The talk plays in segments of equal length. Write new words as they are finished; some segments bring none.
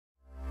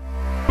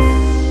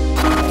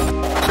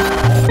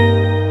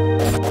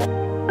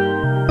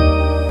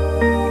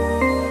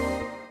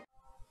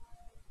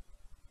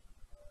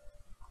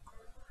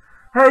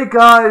Hey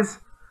guys,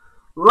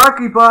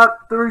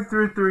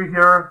 LuckyBot333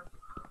 here,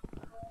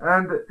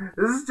 and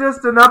this is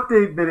just an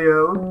update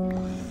video,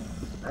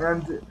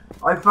 and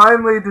I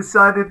finally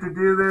decided to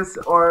do this,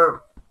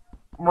 or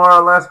more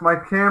or less my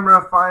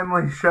camera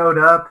finally showed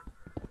up,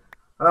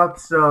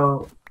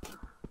 so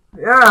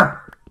yeah,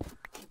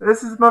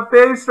 this is my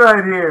face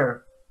right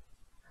here.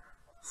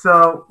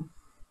 So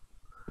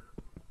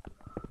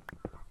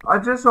I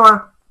just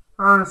want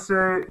to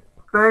say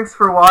thanks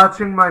for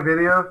watching my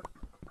video.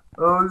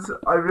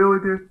 I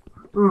really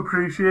do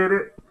appreciate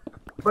it.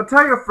 But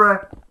tell your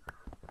friends,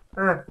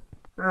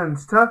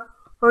 tell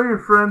all your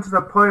friends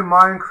that play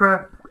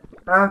Minecraft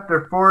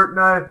after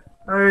Fortnite,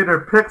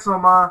 or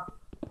Pixelmon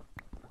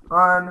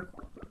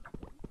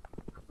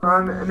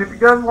and if you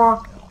guys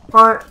want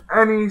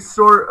any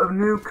sort of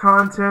new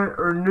content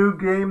or new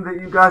game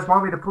that you guys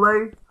want me to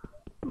play,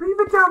 leave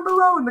it down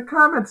below in the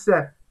comments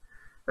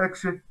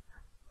section.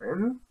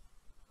 And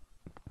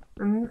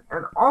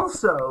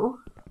also,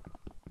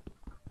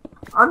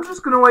 I'm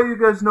just gonna let you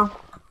guys know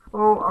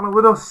on a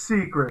little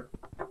secret,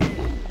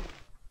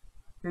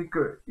 you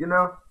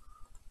know.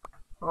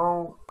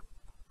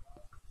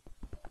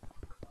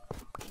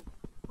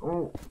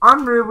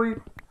 I'm really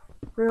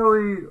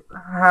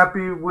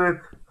happy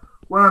with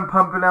what I'm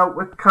pumping out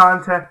with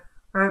content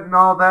and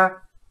all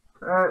that.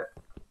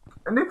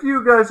 And if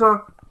you guys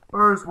are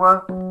as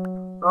well,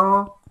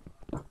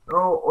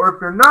 or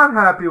if you're not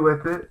happy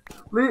with it,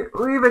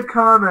 leave a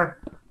comment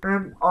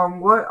on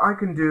what I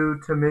can do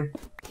to make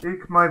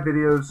my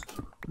videos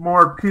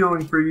more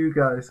appealing for you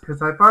guys,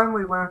 because I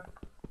finally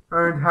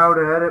learned how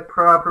to edit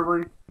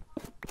properly,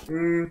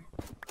 and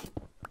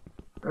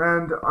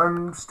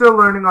I'm still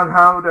learning on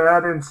how to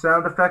add in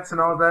sound effects and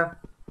all that.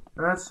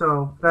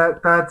 So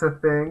that's a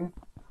thing.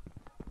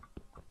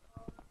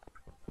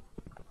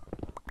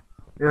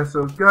 Yeah,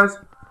 so guys,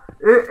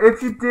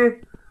 if you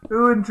did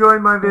enjoy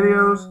my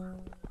videos,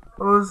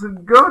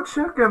 go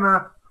check them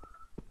out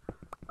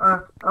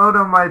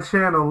on my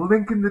channel.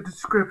 Link in the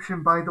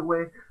description, by the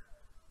way.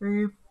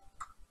 And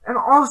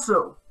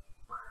also,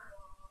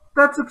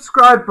 that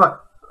subscribe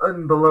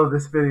button below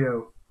this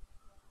video.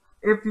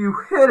 If you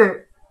hit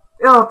it,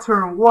 it'll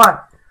turn white.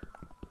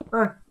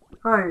 I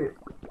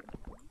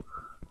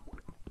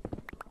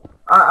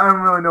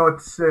don't really know what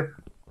to say.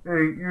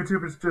 Hey,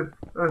 YouTubers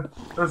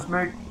just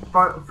make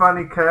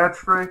funny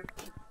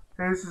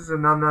catchphrases,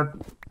 and I'm not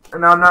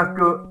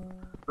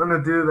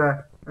gonna do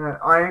that.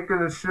 I ain't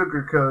gonna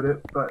sugarcoat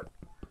it, but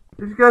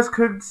if you guys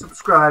could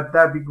subscribe,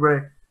 that'd be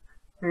great.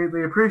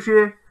 Greatly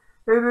appreciate it.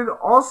 And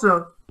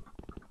also,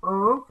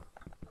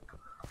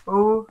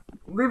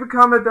 leave a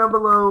comment down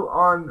below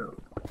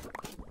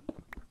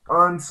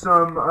on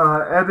some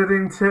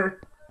editing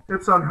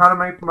tips on how to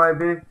make my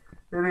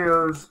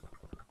videos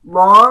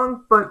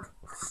long, but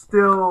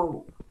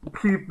still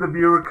keep the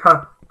viewer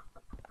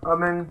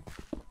coming.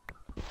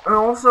 And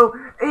also,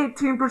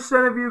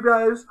 18% of you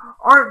guys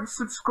aren't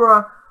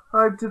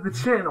subscribed to the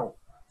channel.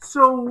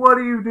 So what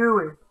are you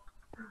doing?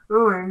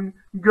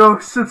 Go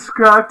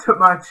subscribe to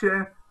my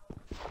channel.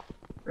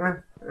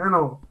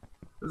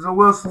 There's a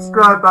little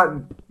subscribe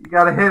button. You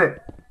gotta hit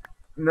it,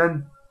 and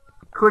then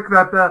click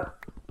that bell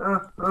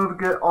to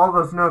get all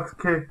those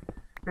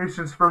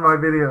notifications for my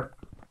videos.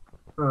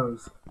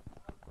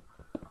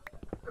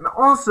 And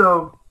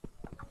also,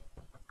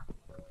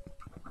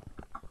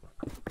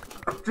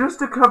 just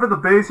to cover the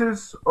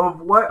basis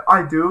of what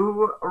I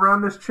do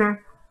around this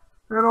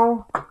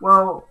channel,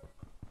 well,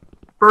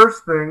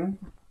 first thing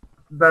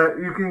that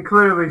you can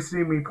clearly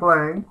see me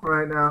playing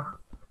right now,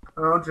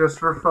 just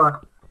for fun,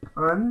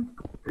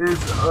 is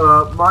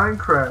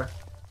Minecraft.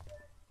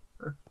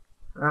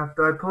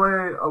 After I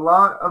play a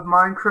lot of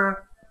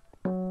Minecraft,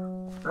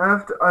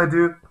 after I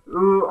do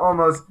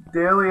almost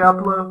daily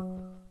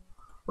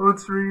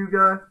uploads for you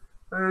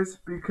guys,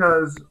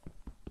 because,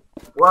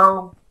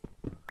 well,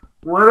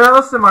 what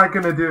else am I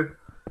gonna do?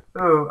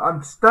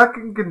 I'm stuck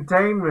in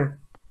containment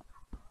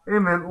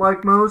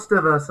like most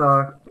of us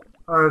are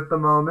at the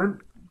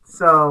moment.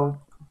 So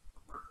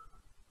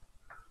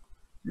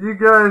you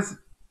guys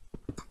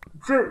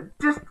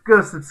just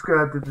go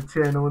subscribe to the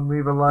channel and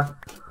leave a like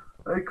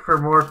for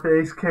more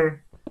face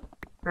cam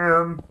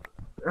on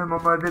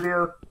my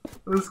videos,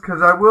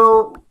 because I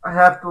will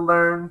have to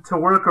learn to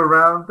work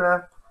around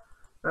that.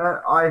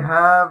 I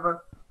have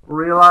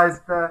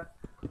realized that,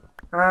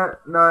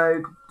 and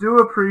I do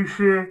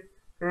appreciate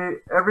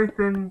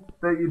everything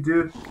that you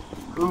do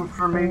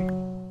for me.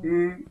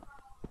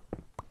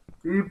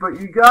 But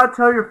you gotta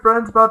tell your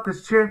friends about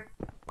this channel,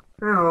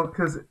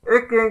 because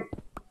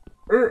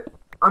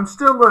I'm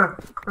still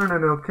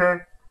learning,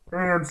 okay?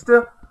 And I'm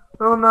still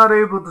not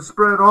able to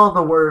spread all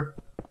the word.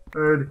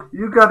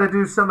 You gotta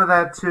do some of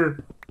that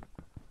too.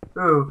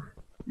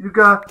 You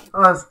got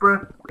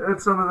spread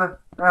some of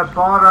that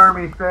Bot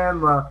Army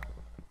fan love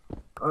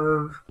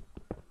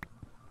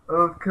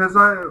because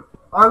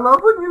I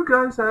love when you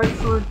guys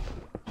actually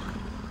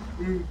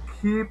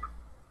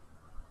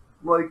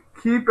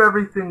keep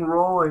everything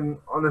rolling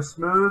on a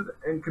smooth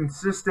and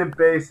consistent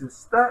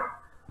basis.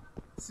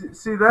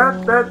 See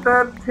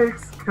that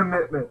takes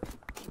commitment.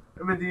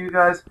 I mean, to you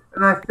guys,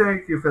 and I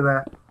thank you for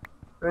that.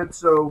 And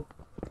so,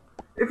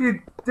 if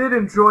you did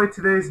enjoy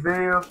today's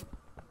video,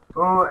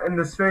 and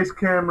this face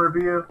cam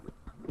review,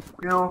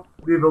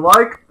 leave a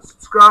like,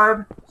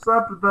 subscribe,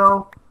 slap the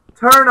bell,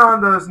 turn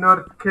on those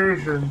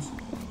notifications,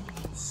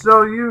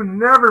 so you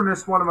never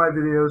miss one of my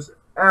videos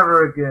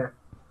ever again.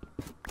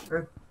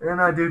 And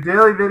I do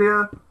daily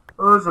videos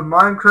of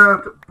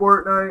Minecraft,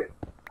 Fortnite.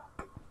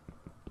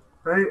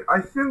 I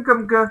think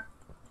I'm gonna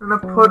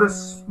put a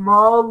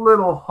small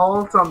little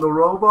halt on the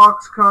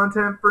Roblox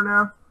content for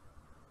now.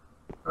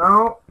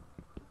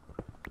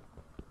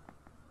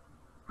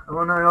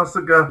 And I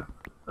also gotta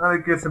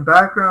get some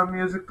background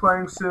music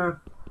playing soon.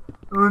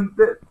 And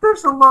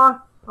there's a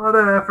lot of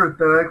effort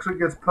that actually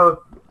gets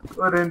put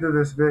into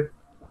this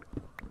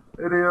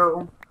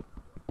video.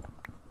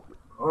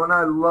 And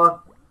I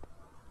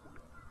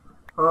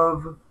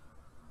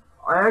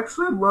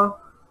actually love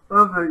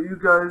that you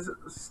guys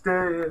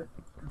stay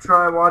to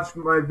try and watch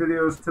my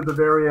videos to the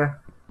very end,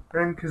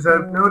 because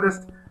I've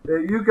noticed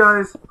that you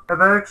guys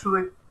have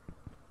actually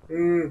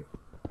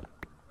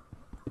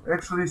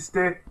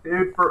stayed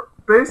for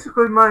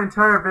basically my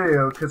entire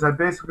video, because I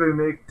basically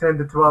make 10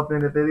 to 12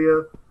 minute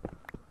videos.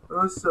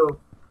 So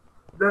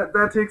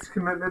that takes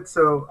commitment,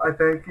 so I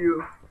thank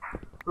you,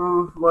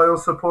 loyal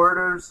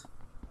supporters.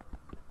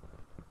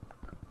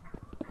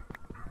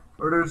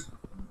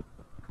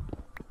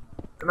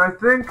 And I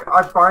think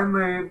I've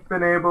finally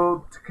been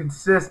able to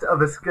consist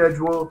of a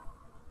schedule.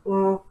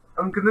 Well,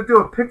 I'm gonna do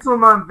a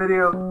Pixelmon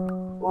video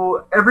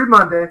every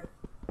Monday.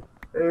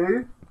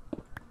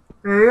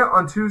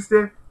 On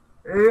Tuesday,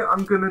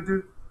 I'm gonna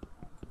do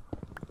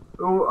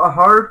a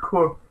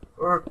hardcore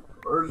or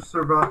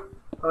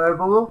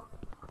survival.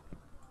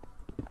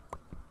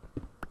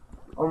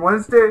 On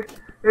Wednesday,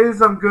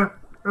 I'm gonna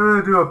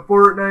do a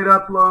Fortnite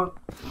upload.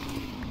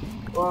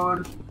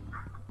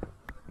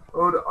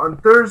 On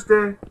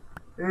Thursday,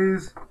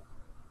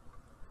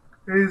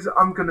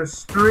 I'm gonna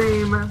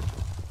stream,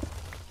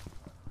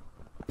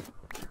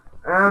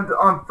 and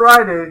on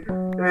Friday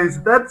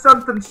that's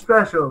something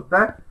special.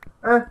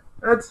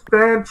 That's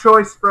Fan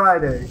Choice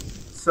Friday.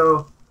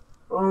 So,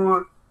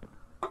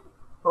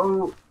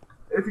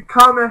 if you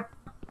comment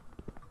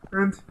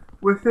and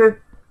with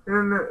it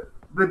in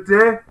the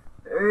day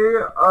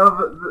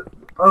of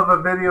a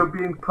video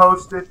being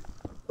posted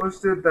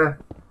that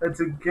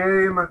it's a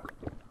game.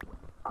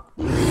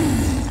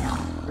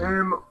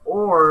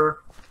 Or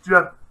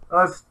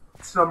just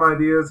some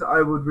ideas,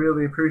 I would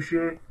really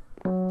appreciate.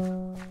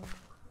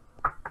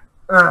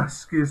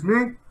 Excuse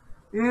me.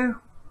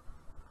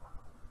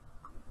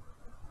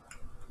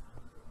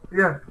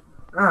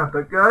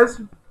 But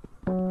guys,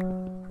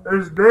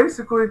 there's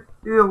basically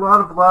a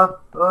lot of love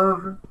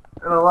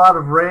and a lot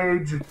of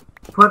rage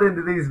put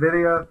into these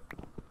videos.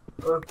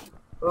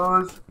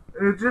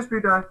 It'd just be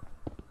nice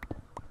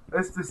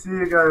to see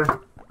you guys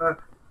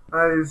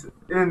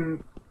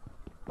in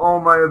all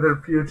my other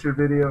future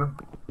videos,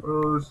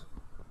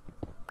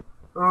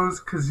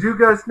 cause you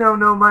guys now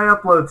know my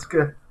upload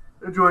schedule.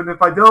 And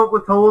if I don't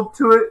withhold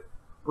to it,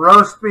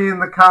 roast me in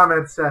the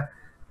comments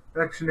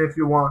section if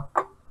you want.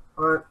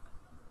 And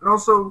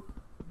also,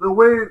 the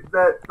way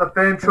that the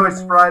Fan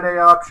Choice Friday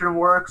option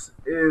works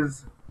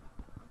is,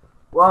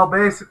 well,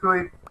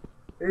 basically,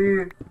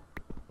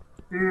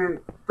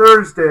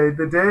 Thursday,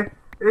 the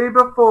day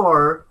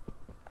before,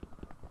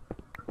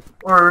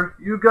 or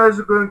you guys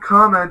are going to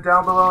comment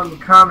down below in the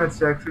comment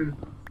section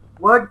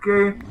what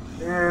game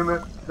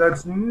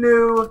that's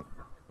new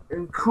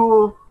and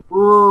cool,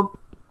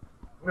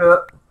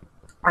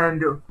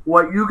 and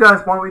what you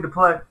guys want me to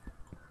play,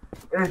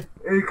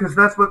 because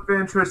that's what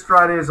Fan Choice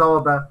Friday is all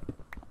about.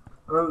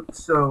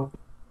 So,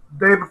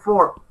 day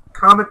before,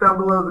 comment down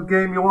below the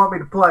game you want me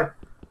to play,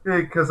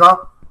 because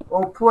I'll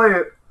play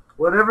it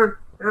whatever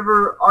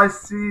I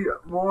see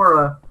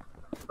more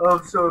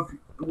of. So if you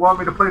want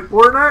me to play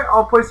Fortnite,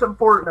 I'll play some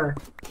Fortnite.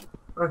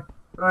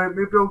 Alright,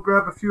 maybe I'll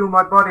grab a few of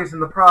my buddies in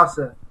the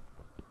process.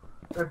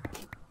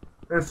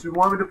 If you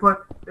want me to play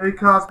a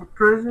Cosmic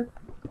Prison,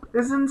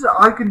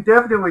 I can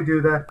definitely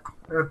do that.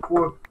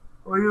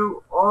 For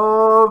you,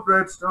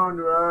 Redstone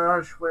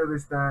Rush, where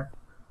is that?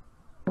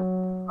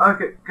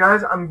 Okay,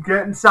 guys, I'm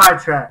getting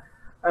sidetracked.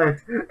 Alright,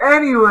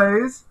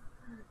 anyways,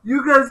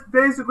 you guys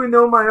basically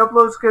know my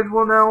upload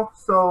schedule now,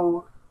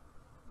 so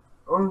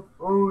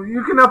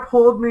you can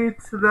uphold me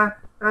to that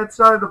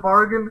side of the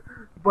bargain,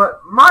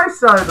 but my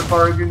side of the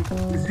bargain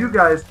is you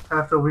guys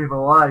have to leave a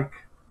like.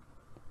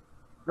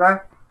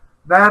 That's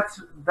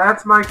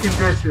my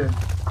condition.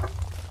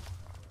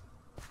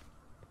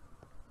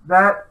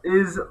 That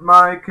is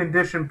my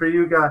condition for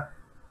you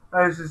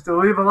guys, is to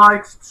leave a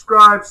like,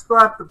 subscribe,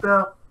 slap the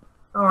bell,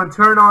 and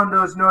turn on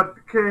those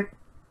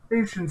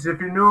notifications if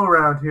you're new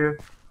around here.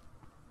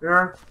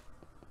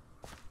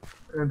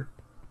 And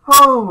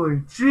holy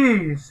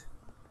jeez.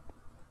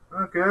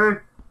 Okay.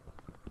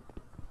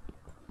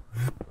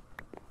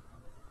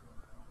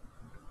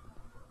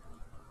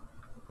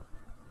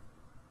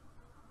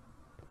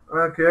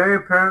 Okay,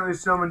 apparently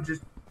someone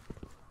just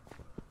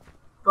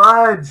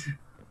fudge!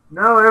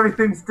 No,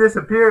 everything's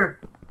disappeared.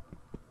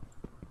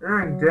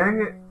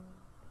 Dang it.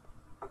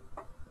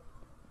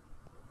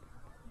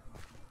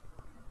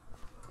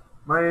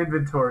 My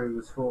inventory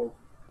was full.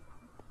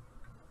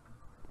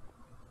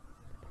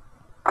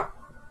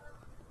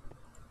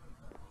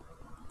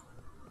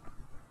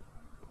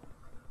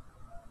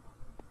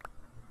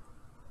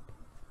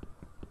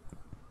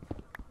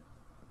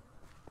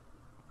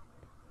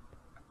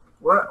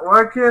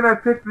 Why can't I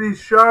pick these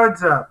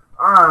shards up?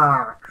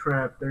 Ah,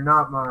 crap, they're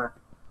not mine.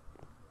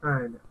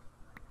 I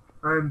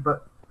know.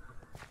 But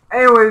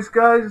anyways,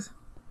 guys,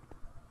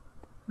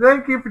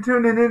 thank you for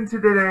tuning in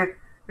to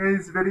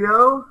today's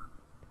video.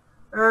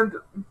 And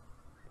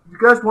if you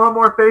guys want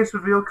more face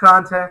reveal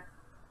content,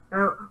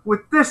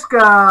 with this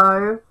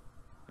guy,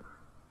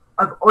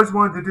 I've always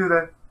wanted to do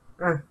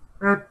that.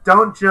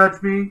 Don't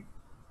judge me.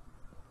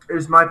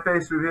 It's my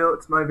face reveal.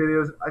 It's my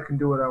videos. I can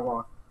do what I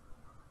want.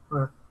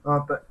 But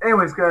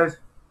anyways, guys.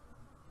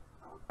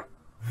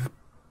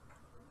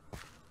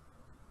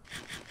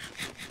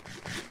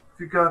 If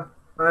you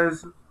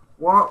guys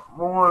want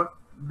more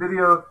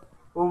videos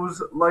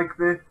like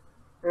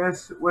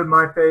this with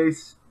my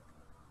face,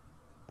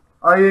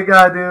 all you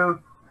gotta do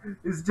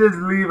is just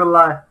leave a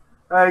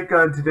like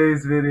on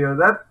today's video.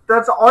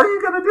 That's all you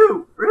gotta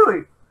do,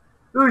 really.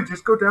 Really,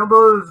 just go down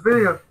below this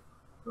video.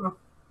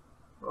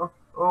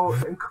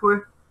 And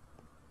click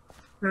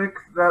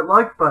that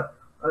like button.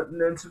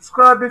 And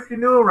subscribe if you're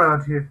new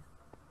around here.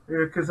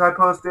 Because I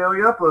post daily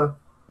uploads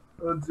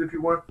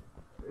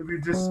if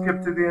you just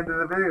skip to the end of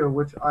the video,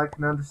 which I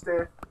can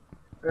understand.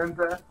 And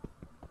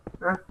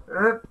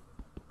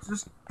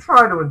just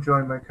try to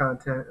enjoy my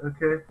content,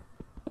 okay?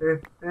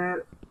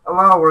 A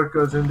lot of work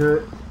goes into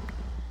it.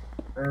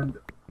 And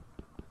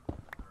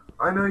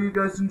I know you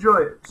guys enjoy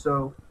it,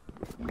 so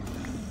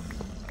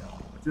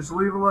just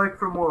leave a like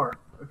for more,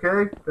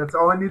 okay? That's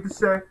all I need to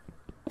say.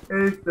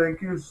 Hey,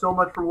 thank you so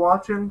much for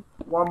watching.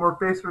 Want more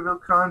face reveal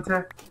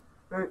content?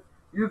 Hey,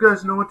 you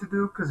guys know what to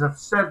do, because I've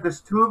said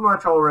this too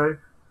much already.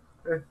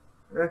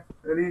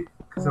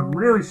 Because I'm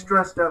really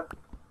stressed out.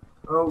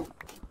 Oh,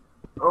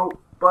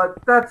 but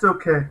that's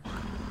okay.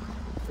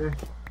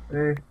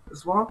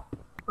 As long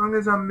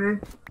as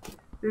I'm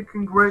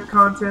making great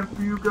content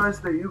for you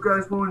guys that you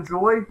guys will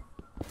enjoy,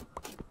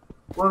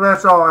 well,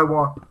 that's all I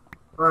want.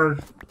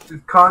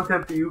 Just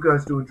content for you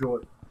guys to enjoy.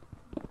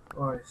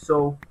 Alright,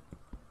 so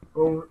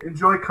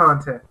enjoy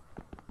content.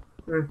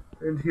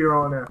 And here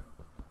on out.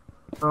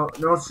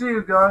 And I'll see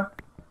you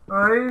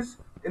guys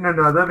in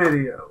another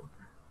video.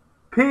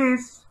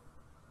 Peace!